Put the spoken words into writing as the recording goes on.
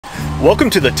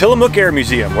Welcome to the Tillamook Air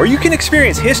Museum, where you can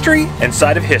experience history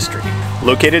inside of history.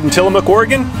 Located in Tillamook,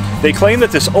 Oregon, they claim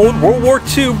that this old World War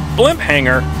II blimp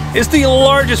hangar is the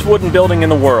largest wooden building in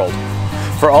the world.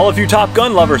 For all of you Top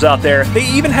Gun lovers out there, they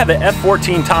even have the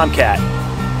F-14 Tomcat.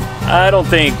 I don't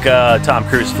think Tom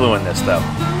Cruise flew in this though.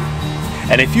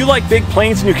 And if you like big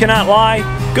planes and you cannot lie,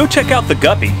 go check out the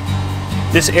Guppy.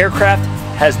 This aircraft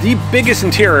has the biggest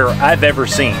interior I've ever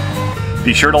seen.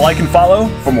 Be sure to like and follow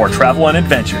for more travel and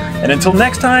adventure. And until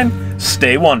next time,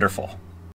 stay wonderful.